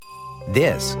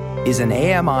This is an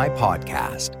AMI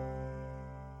podcast.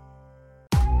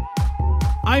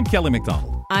 I'm Kelly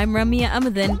McDonald. I'm Ramya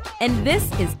Amadin, and this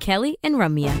is Kelly and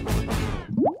Ramya.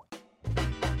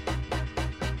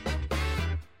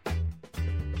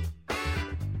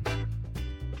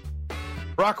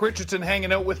 Brock Richardson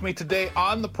hanging out with me today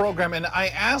on the program, and I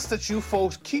ask that you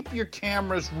folks keep your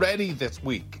cameras ready this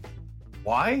week.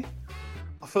 Why?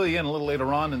 I'll fill you in a little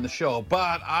later on in the show,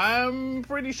 but I'm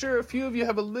pretty sure a few of you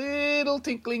have a little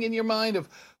tinkling in your mind of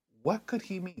what could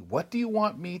he mean? What do you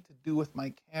want me to do with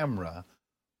my camera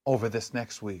over this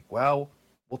next week? Well,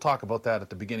 we'll talk about that at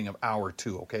the beginning of hour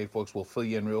 2, okay, folks? We'll fill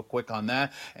you in real quick on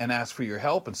that and ask for your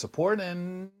help and support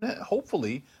and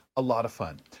hopefully a lot of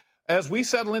fun. As we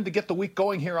settle in to get the week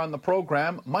going here on the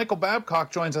program, Michael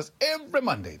Babcock joins us every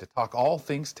Monday to talk all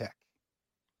things tech.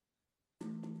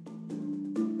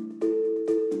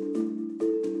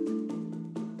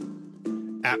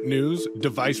 App news,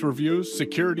 device reviews,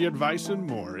 security advice, and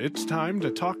more. It's time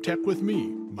to talk tech with me,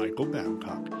 Michael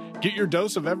Babcock. Get your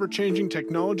dose of ever-changing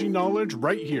technology knowledge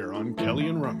right here on Kelly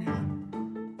and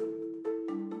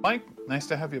Ramya. Mike, nice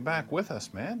to have you back with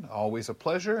us, man. Always a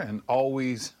pleasure and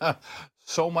always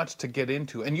so much to get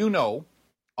into. And you know,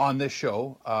 on this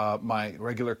show, my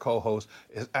regular co-host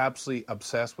is absolutely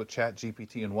obsessed with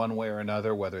ChatGPT in one way or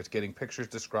another, whether it's getting pictures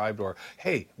described or,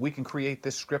 hey, we can create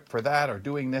this script for that or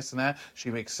doing this and that.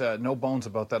 She makes no bones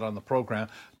about that on the program.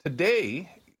 Today,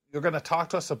 you're going to talk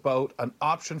to us about an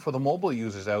option for the mobile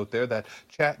users out there that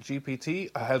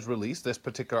ChatGPT has released, this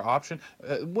particular option.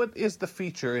 What is the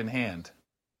feature in hand?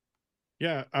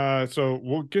 Yeah, so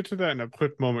we'll get to that in a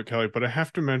quick moment, Kelly, but I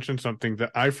have to mention something that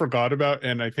I forgot about,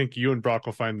 and I think you and Brock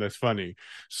will find this funny.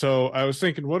 So I was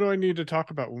thinking, what do I need to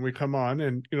talk about when we come on?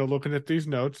 And, looking at these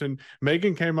notes, and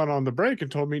Megan came on the break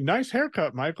and told me, nice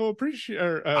haircut, Michael, looks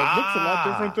a lot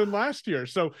different than last year.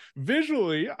 So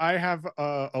visually, I have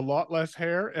a lot less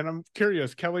hair, and I'm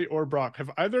curious, Kelly or Brock, have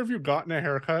either of you gotten a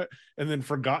haircut and then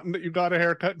forgotten that you got a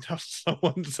haircut until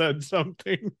someone said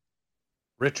something?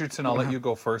 Richardson, I'll let you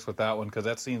go first with that one because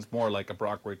that seems more like a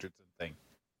Brock Richardson thing.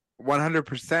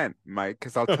 100%, Mike,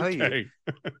 because I'll tell you,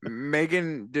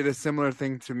 Megan did a similar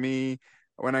thing to me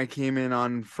when I came in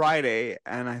on Friday,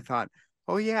 and I thought,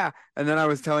 oh, yeah. And then I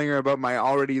was telling her about my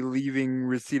already leaving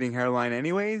receding hairline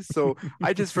anyways, so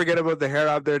I just forget about the hair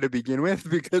out there to begin with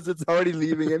because it's already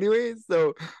leaving anyways.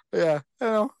 So, yeah,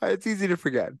 it's easy to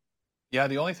forget. Yeah,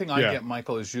 the only thing I get,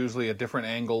 Michael, is usually a different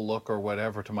angle look or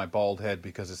whatever to my bald head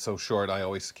because it's so short. I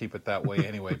always keep it that way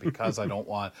anyway because I don't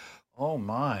want, oh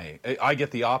my. I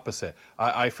get the opposite.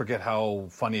 I forget how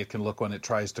funny it can look when it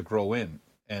tries to grow in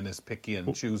and is picky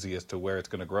and choosy as to where it's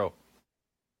going to grow.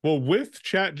 Well, with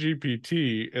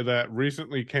ChatGPT that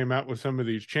recently came out with some of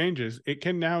these changes, it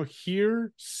can now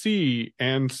hear, see,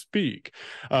 and speak,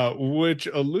 which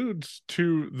alludes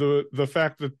to the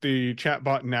fact that the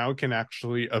chatbot now can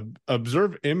actually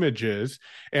observe images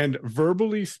and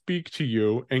verbally speak to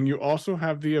you, and you also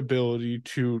have the ability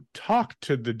to talk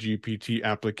to the GPT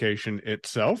application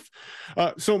itself.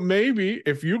 So maybe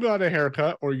if you got a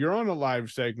haircut or you're on a live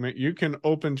segment, you can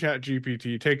open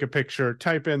ChatGPT, take a picture,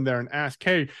 type in there, and ask,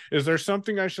 hey, is there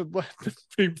something I should let the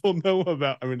people know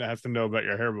about? I mean, it has to know about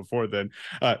your hair before then.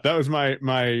 That was my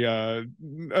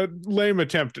lame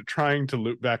attempt at trying to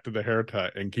loop back to the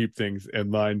haircut and keep things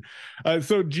in line.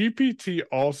 So GPT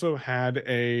also had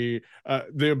the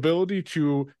ability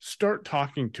to start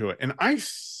talking to it. And I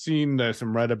seen this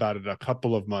and read about it a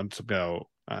couple of months ago.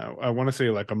 I want to say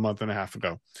like a month and a half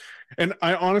ago. And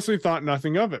I honestly thought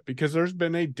nothing of it because there's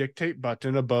been a dictate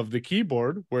button above the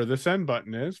keyboard where the send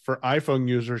button is. For iPhone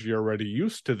users, you're already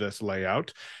used to this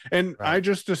layout. And I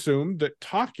just assumed that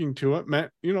talking to it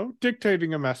meant,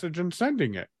 dictating a message and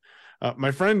sending it.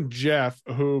 My friend Jeff,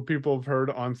 who people have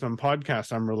heard on some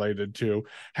podcasts I'm related to,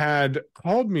 had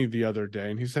called me the other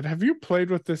day and he said, have you played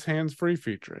with this hands-free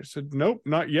feature? I said, nope,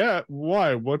 not yet.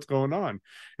 Why? What's going on?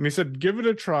 And he said, give it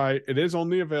a try. It is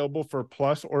only available for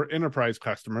Plus or Enterprise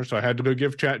customers. So I had to go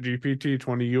give ChatGPT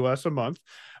 $20 US a month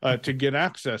to get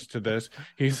access to this.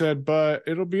 He said, but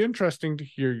it'll be interesting to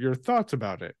hear your thoughts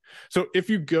about it. So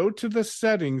if you go to the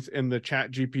settings in the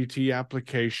ChatGPT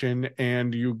application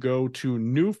and you go to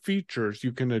new features,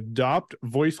 you can adopt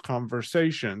voice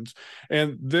conversations,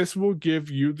 and this will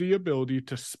give you the ability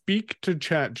to speak to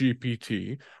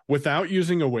ChatGPT without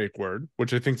using a wake word,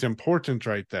 which I think is important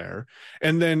right there.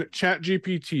 And then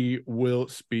ChatGPT will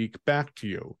speak back to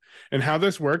you. And how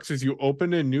this works is you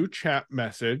open a new chat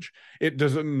message. It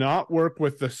does not work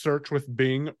with the search with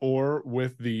Bing or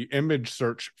with the image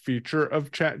search feature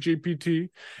of ChatGPT.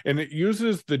 And it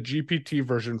uses the GPT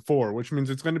version 4, which means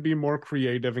it's going to be more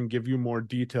creative and give you more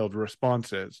detailed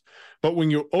response is. But when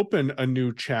you open a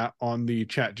new chat on the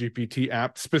ChatGPT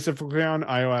app, specifically on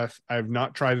iOS, I've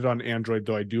not tried it on Android,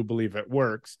 though I do believe it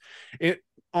works. It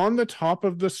on the top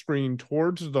of the screen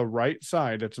towards the right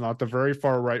side, it's not the very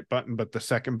far right button, but the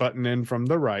second button in from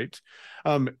the right,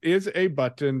 is a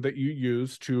button that you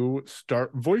use to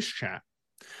start voice chat.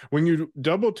 When you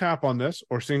double tap on this,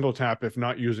 or single tap if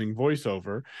not using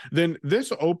voiceover, then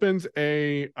this opens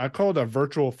I call it a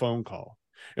virtual phone call.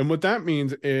 And what that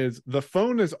means is the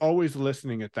phone is always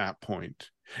listening at that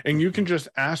point. And you can just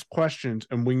ask questions,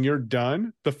 and when you're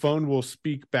done, the phone will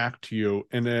speak back to you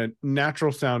in a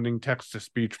natural sounding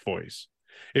text-to-speech voice.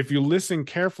 If you listen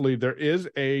carefully, there is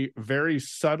a very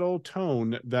subtle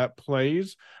tone that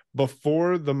plays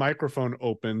before the microphone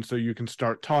opens so you can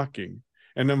start talking.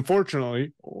 And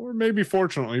unfortunately, or maybe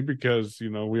fortunately, because,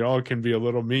 we all can be a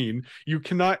little mean, you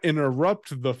cannot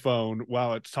interrupt the phone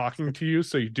while it's talking to you.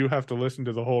 So you do have to listen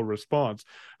to the whole response.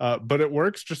 But it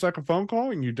works just like a phone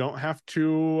call, and you don't have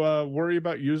to worry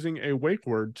about using a wake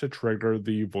word to trigger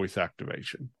the voice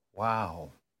activation.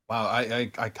 Wow. Wow, I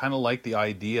kind of like the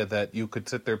idea that you could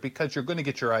sit there, because you're going to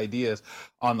get your ideas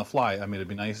on the fly. I mean, it'd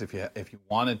be nice if you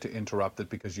wanted to interrupt it,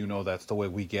 because that's the way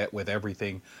we get with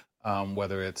everything,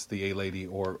 whether it's the A-Lady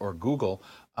or Google.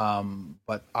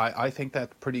 But I think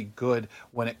that's pretty good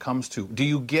when it comes to, do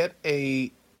you get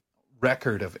a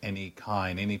record of any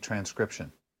kind, any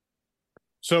transcription?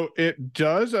 So it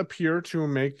does appear to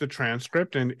make the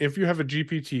transcript. And if you have a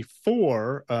GPT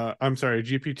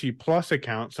Plus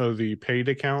account, so the paid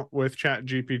account with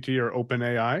ChatGPT or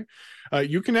OpenAI,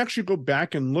 you can actually go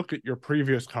back and look at your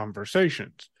previous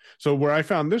conversations. So where I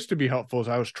found this to be helpful is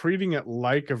I was treating it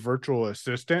like a virtual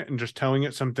assistant and just telling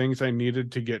it some things I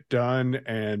needed to get done,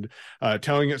 and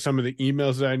telling it some of the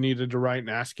emails that I needed to write, and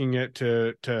asking it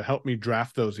to help me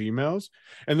draft those emails.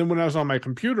 And then when I was on my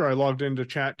computer, I logged into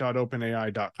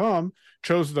chat.openai.com,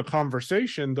 chose the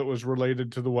conversation that was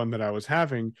related to the one that I was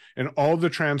having, and all the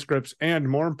transcripts and,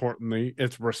 more importantly,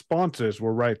 its responses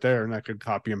were right there, and I could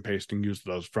copy and paste and use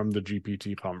those from the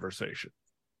GPT conversation.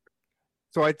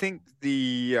 So I think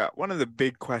the one of the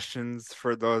big questions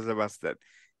for those of us that,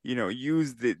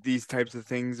 use these types of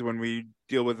things when we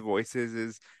deal with voices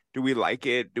is, do we like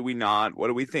it? Do we not? What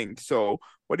do we think? So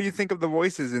what do you think of the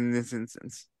voices in this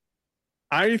instance?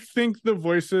 I think the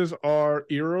voices are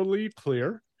eerily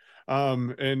clear.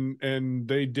 And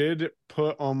they did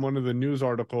put on one of the news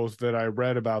articles that I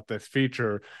read about this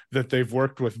feature that they've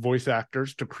worked with voice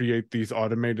actors to create these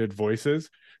automated voices.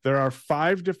 There are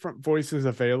 5 different voices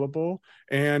available,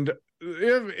 and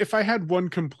if I had one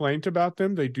complaint about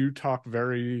them, they do talk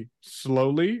very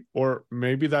slowly, or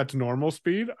maybe that's normal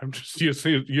speed. I'm just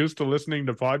used to listening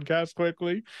to podcasts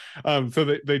quickly.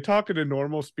 So they talk at a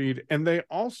normal speed, and they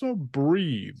also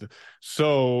breathe.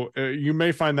 So you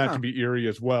may find that to be eerie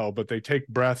as well, but they take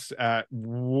breaths at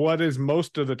what is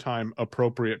most of the time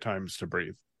appropriate times to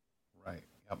breathe. Right.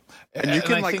 Yep. And you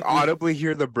can audibly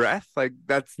hear the breath.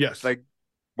 Yes.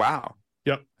 Wow.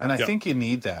 Yep. And I think you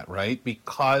need that, right?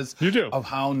 Because you do. Of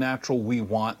how natural we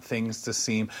want things to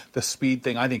seem. The speed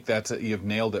thing, I think you've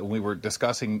nailed it. We were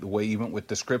discussing the way, even with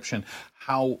description,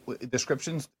 how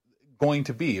description's going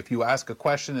to be. If you ask a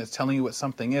question, it's telling you what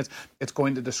something is, it's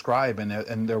going to describe.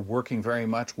 And they're working very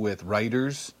much with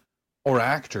writers or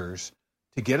actors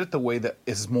to get it the way that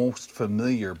is most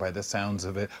familiar by the sounds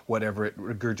of it, whatever it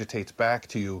regurgitates back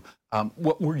to you,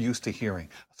 what we're used to hearing.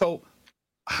 So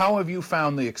how have you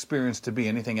found the experience to be?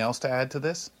 Anything else to add to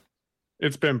this?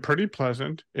 It's been pretty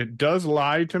pleasant. It does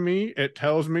lie to me. It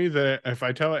tells me that if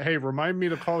I tell it, hey, remind me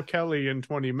to call Kelly in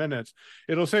 20 minutes,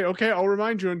 it'll say, okay, I'll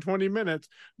remind you in 20 minutes,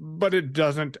 but it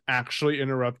doesn't actually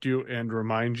interrupt you and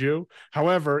remind you.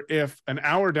 However, if an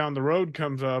hour down the road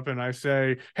comes up and I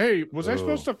say, hey, was I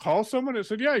supposed to call someone? It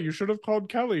said, yeah, you should have called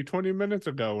Kelly 20 minutes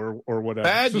ago or whatever.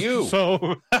 Bad you.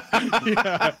 So,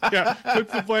 yeah,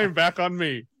 puts the blame back on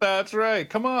me. That's right.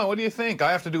 Come on, what do you think?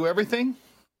 I have to do everything?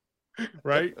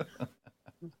 Right?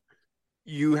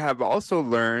 You have also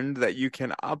learned that you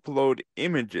can upload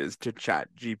images to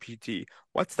ChatGPT.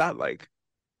 What's that like?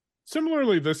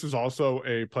 Similarly, this is also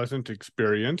a pleasant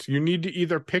experience. You need to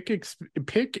either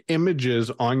pick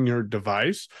images on your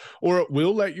device, or it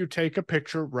will let you take a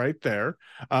picture right there.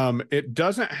 It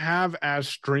doesn't have as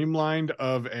streamlined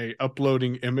of a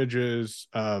uploading images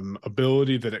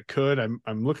ability that it could. I'm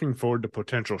looking forward to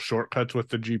potential shortcuts with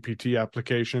the GPT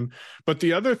application. But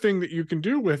the other thing that you can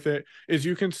do with it is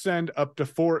you can send up to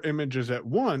 4 images at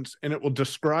once, and it will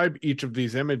describe each of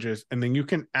these images, and then you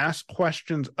can ask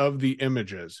questions of the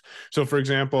images. So, for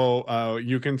example,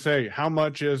 you can say, how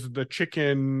much is the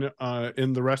chicken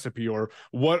in the recipe, or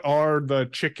what are the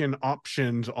chicken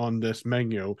options on this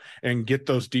menu, and get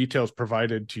those details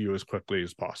provided to you as quickly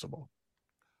as possible.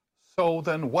 So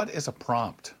then what is a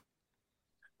prompt?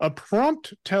 A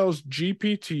prompt tells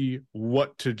GPT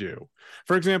what to do.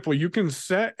 For example, you can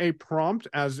set a prompt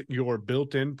as your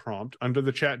built-in prompt under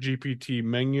the ChatGPT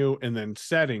menu and then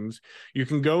settings. You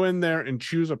can go in there and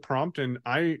choose a prompt. And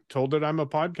I told it I'm a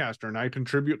podcaster and I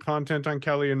contribute content on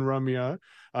Kelly and Ramya.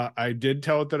 I did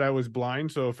tell it that I was blind,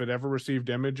 so if it ever received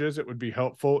images, it would be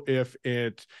helpful if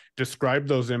it described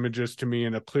those images to me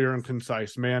in a clear and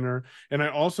concise manner. And I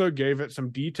also gave it some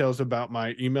details about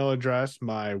my email address,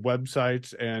 my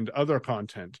websites, and other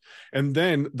content. And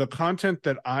then the content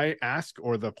that I ask,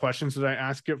 or the questions that I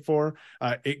ask it for,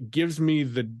 it gives me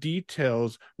the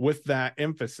details with that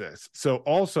emphasis. So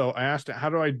also I asked it,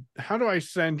 how do I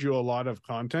send you a lot of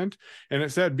content? And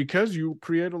it said, because you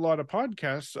create a lot of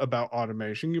podcasts about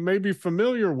automation, you may be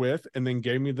familiar with, and then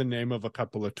gave me the name of a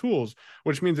couple of tools,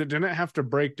 which means it didn't have to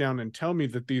break down and tell me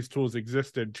that these tools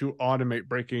existed to automate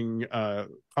breaking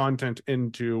content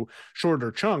into shorter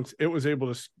chunks. It was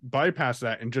able to bypass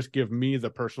that and just give me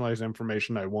the personalized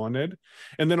information I wanted.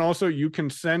 And then also you can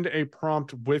send a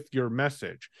prompt with your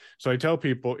message. So I tell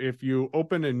people, if you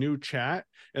open a new chat,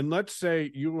 and let's say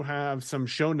you have some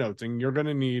show notes and you're going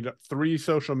to need 3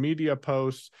 social media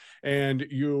posts, and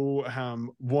you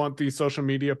want these social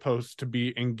media posts to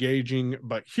be engaging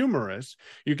but humorous,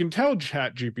 you can tell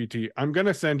ChatGPT, I'm going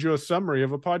to send you a summary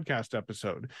of a podcast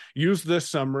episode. Use this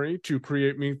summary to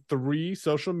create me 3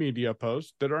 social media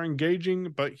posts that are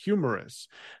engaging but humorous.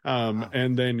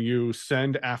 And then you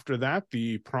send after that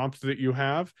the prompts that you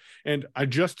have. And I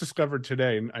just discovered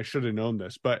today, and I should have known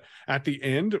this, but at the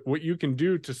end, what you can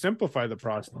do to simplify the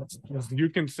process is you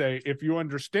can say, if you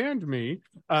understand me,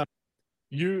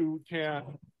 you can...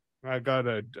 I got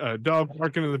a dog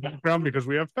barking in the background because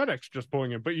we have FedEx just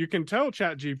pulling in. But you can tell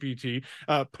ChatGPT,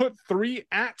 put 3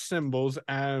 @ symbols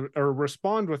or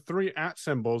respond with 3 @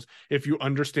 symbols if you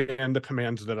understand the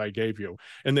commands that I gave you.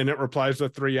 And then it replies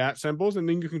with 3 @ symbols, and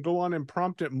then you can go on and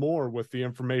prompt it more with the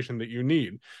information that you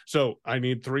need. So I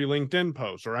need 3 LinkedIn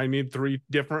posts, or I need 3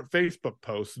 different Facebook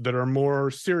posts that are more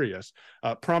serious.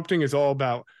 Prompting is all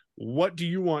about, what do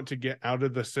you want to get out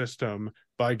of the system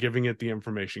by giving it the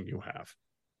information you have.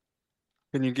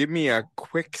 Can you give me a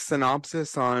quick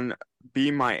synopsis on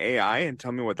Be My AI and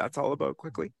tell me what that's all about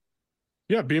quickly?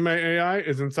 Yeah, Be My AI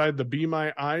is inside the Be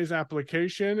My Eyes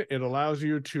application. It allows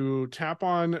you to tap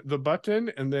on the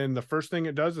button, and then the first thing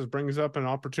it does is brings up an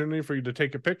opportunity for you to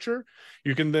take a picture.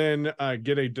 You can then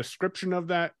get a description of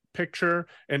that picture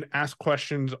and ask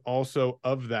questions also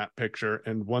of that picture.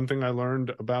 And one thing I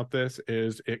learned about this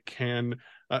is it can...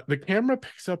 the camera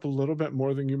picks up a little bit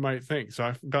more than you might think. So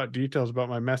I got details about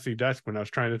my messy desk when I was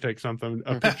trying to take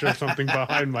a picture of something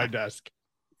behind my desk.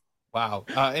 Wow.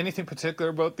 Anything particular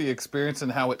about the experience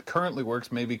and how it currently works,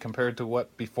 maybe compared to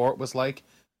what before it was like?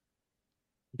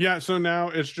 Yeah, so now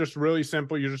it's just really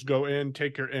simple. You just go in,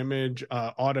 take your image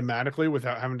automatically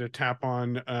without having to tap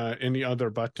on any other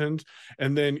buttons.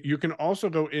 And then you can also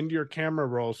go into your camera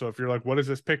roll. So if you're like, what is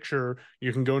this picture?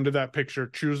 You can go into that picture,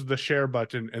 choose the share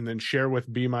button, and then share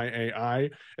with Be My AI,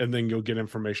 and then you'll get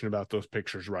information about those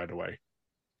pictures right away.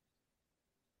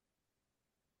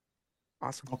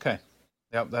 Awesome. Okay.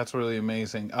 Yep, that's really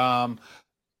amazing.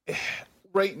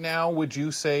 Right now, would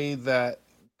you say that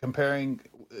comparing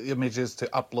images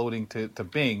to uploading to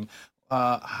Bing,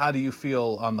 how do you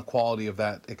feel on the quality of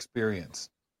that experience?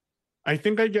 I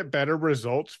think I get better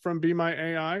results from Be My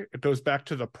AI. It goes back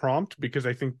to the prompt, because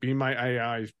I think Be My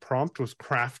AI's prompt was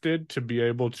crafted to be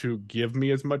able to give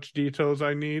me as much detail as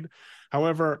I need.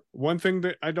 However, one thing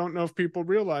that I don't know if people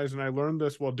realize, and I learned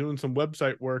this while doing some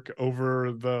website work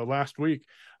over the last week,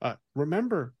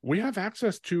 remember, we have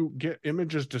access to get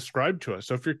images described to us.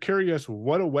 So if you're curious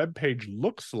what a web page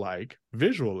looks like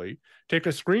visually, take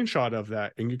a screenshot of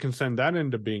that and you can send that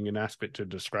into Bing and ask it to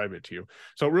describe it to you.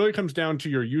 So it really comes down to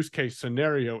your use case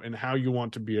scenario and how you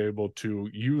want to be able to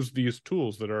use these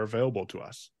tools that are available to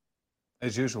us.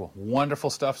 As usual, wonderful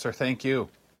stuff, sir. Thank you.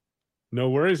 No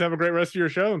worries. Have a great rest of your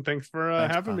show, and thanks for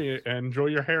having me. And enjoy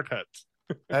your haircuts.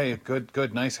 Hey,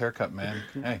 good, nice haircut, man.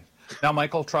 Hey, now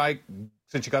Michael, try,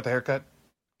 since you got the haircut,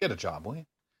 get a job, will you?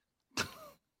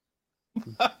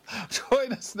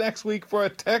 Join us next week for a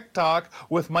Tech Talk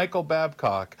with Michael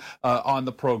Babcock on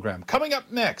the program. Coming up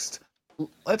next,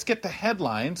 let's get the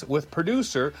headlines with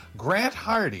producer Grant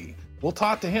Hardy. We'll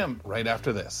talk to him right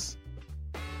after this.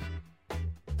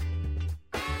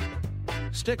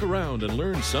 Stick around and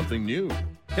learn something new.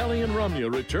 Kelly and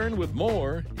Ramya return with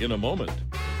more in a moment.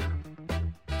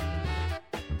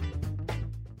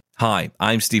 Hi,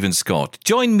 I'm Stephen Scott.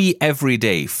 Join me every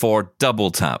day for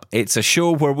Double Tap. It's a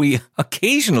show where we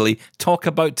occasionally talk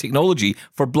about technology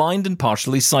for blind and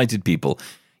partially sighted people.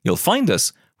 You'll find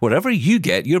us wherever you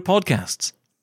get your podcasts.